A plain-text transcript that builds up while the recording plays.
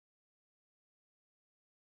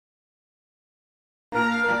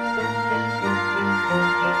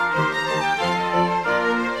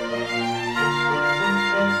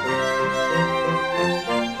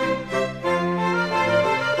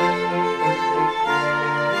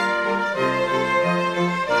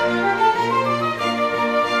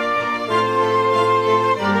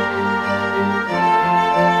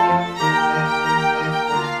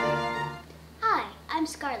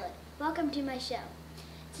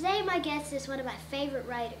Today my guest is one of my favorite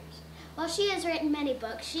writers. While she has written many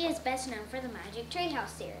books, she is best known for the Magic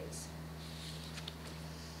Treehouse series.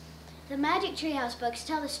 The Magic Treehouse books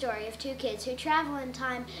tell the story of two kids who travel in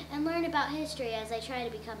time and learn about history as they try to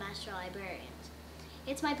become master librarians.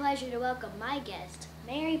 It's my pleasure to welcome my guest,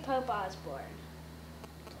 Mary Pope Osborne.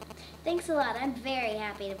 Thanks a lot. I'm very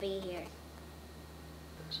happy to be here.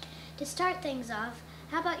 To start things off,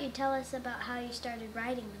 how about you tell us about how you started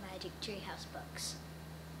writing the Magic Treehouse books?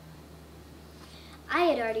 I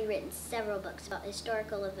had already written several books about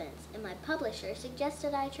historical events, and my publisher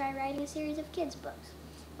suggested I try writing a series of kids' books.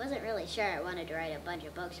 Wasn't really sure I wanted to write a bunch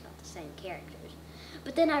of books about the same characters.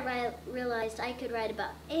 But then I realized I could write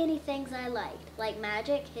about anything I liked, like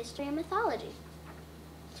magic, history, and mythology.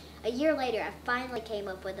 A year later, I finally came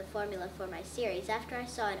up with a formula for my series after I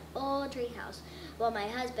saw an old treehouse while my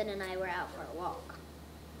husband and I were out for a walk.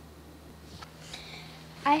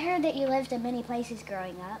 I heard that you lived in many places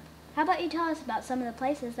growing up. How about you tell us about some of the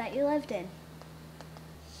places that you lived in?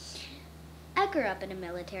 I grew up in a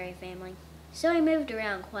military family, so I moved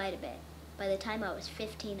around quite a bit. By the time I was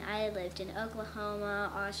 15, I lived in Oklahoma,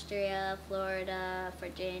 Austria, Florida,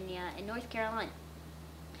 Virginia, and North Carolina.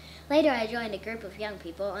 Later, I joined a group of young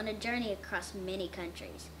people on a journey across many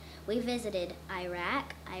countries. We visited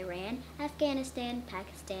Iraq, Iran, Afghanistan,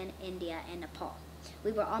 Pakistan, India, and Nepal.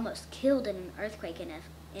 We were almost killed in an earthquake in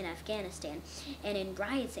Afghanistan and in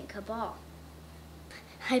riots in Kabul.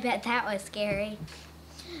 I bet that was scary.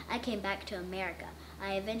 I came back to America.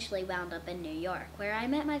 I eventually wound up in New York, where I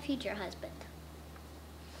met my future husband.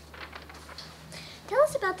 Tell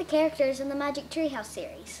us about the characters in the Magic Treehouse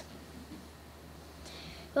series.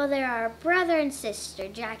 Well, there are a brother and sister,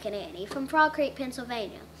 Jack and Annie, from Frog Creek,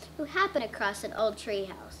 Pennsylvania, who happen across an old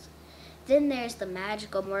treehouse. Then there's the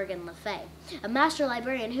magical Morgan Le Fay, a master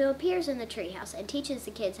librarian who appears in the treehouse and teaches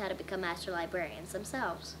the kids how to become master librarians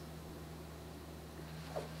themselves.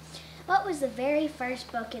 What was the very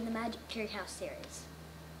first book in the Magic Treehouse series?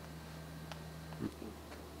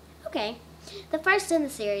 Okay, the first in the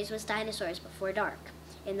series was Dinosaurs Before Dark.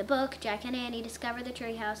 In the book, Jack and Annie discover the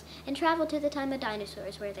treehouse and travel to the time of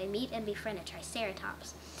dinosaurs, where they meet and befriend a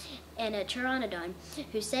Triceratops and a Pteranodon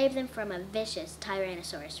who save them from a vicious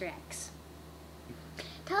Tyrannosaurus Rex.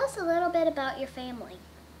 Tell us a little bit about your family.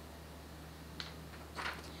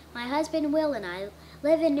 My husband Will and I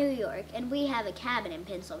live in New York, and we have a cabin in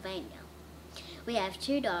Pennsylvania. We have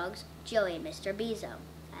two dogs, Joey and Mr. Bezo.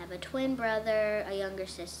 I have a twin brother, a younger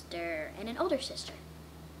sister, and an older sister.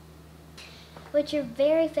 What's your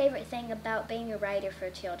very favorite thing about being a writer for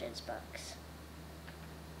children's books?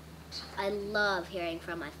 I love hearing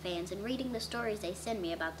from my fans and reading the stories they send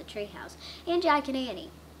me about the treehouse and Jack and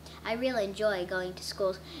Annie. I really enjoy going to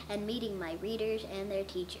schools and meeting my readers and their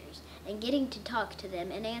teachers and getting to talk to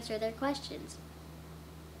them and answer their questions.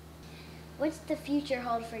 What's the future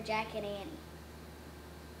hold for Jack and Annie?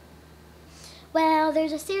 Well,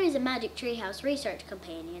 there's a series of Magic Treehouse research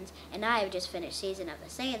companions, and I have just finished Season of the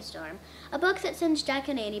Sandstorm, a book that sends Jack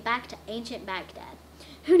and Annie back to ancient Baghdad.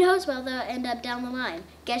 Who knows where they'll end up down the line?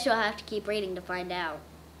 Guess you'll have to keep reading to find out.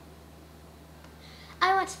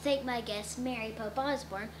 I want to thank my guest, Mary Pope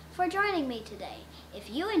Osborne, for joining me today. If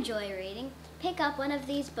you enjoy reading, pick up one of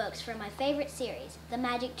these books from my favorite series, The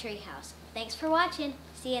Magic Treehouse. Thanks for watching.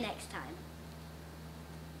 See you next time.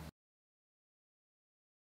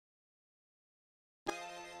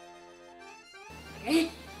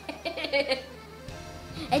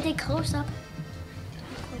 I did close up.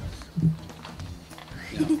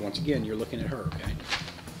 Now, once again, you're looking at her, okay?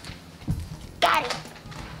 Got it.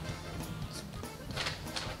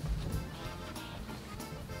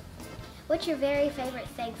 What's your very favorite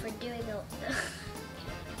thing for doing a...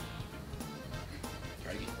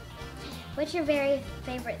 Try again. What's your very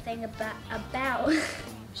favorite thing about...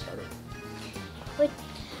 Start over.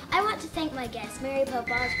 I want to thank my guest, Mary Pope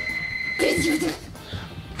Osborne.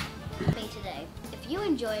 Me today. If you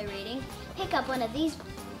enjoy reading, pick up one of these.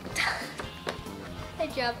 I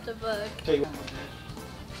dropped the book. Tell you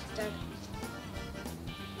Start.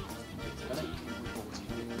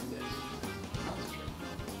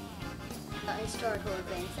 Historical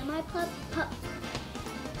events. Am I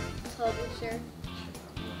publisher?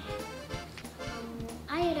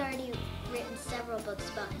 I had already written several books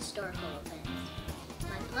about historical events.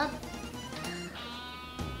 My pub.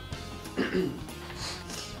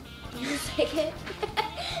 A second.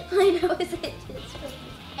 My nose itches with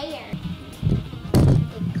hair.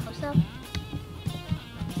 Close up.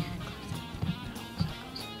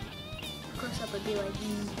 Close up would be like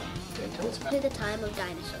to the time of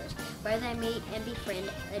dinosaurs, where they meet and befriend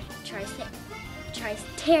a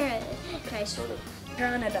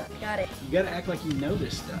Pteranodon. Got it. You gotta act like you know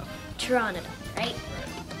this stuff. Pteranodon, right? Right.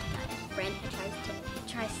 Friend, a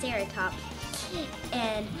triceratops,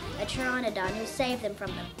 and a pteranodon who saved them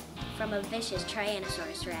from a vicious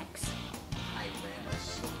Tyrannosaurus Rex.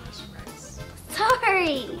 Tyrannosaurus Rex.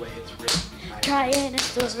 Sorry. The way it's written.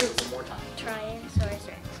 Tyrannosaurus. One more time. Tyrannosaurus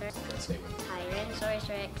Rex. Try to stay with it. Tyrannosaurus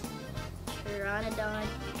Rex. Pteranodon. I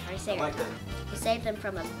like Triceratops. that. Who saved them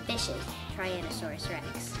from a vicious Tyrannosaurus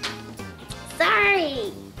Rex.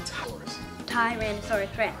 Sorry. Taurus.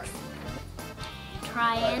 Tyrannosaurus Rex. In the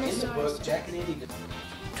Tyrannosaurus. book, Jack and Andy.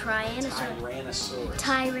 Tyrannosaurus. Tyrannosaurus.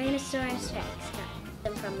 Tyrannosaurus Rex. Got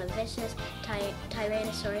them from a vicious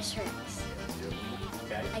Tyrannosaurus Rex.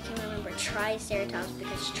 Okay. I can remember Triceratops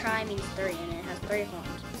because tri means three and it has three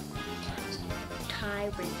horns.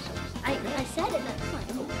 Tyrannosaurus. I said it, that's fine.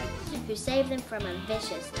 Who saved them from a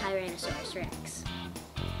vicious Tyrannosaurus Rex.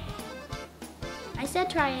 I said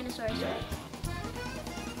Tyrannosaurus Rex.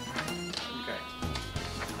 Okay.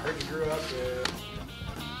 I heard you grew up with.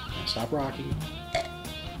 Stop rocking.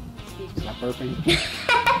 Stop burping.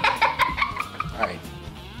 All right.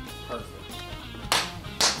 Perfect.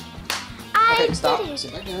 I Okay, stop. did it.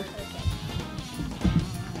 Sit back down. Okay.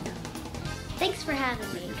 Thanks for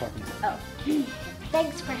having me. You're talking about. Oh,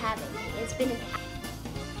 thanks for having me. It's been an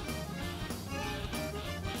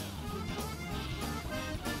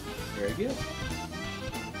Very good.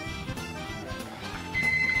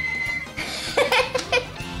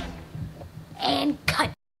 and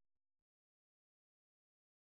cut.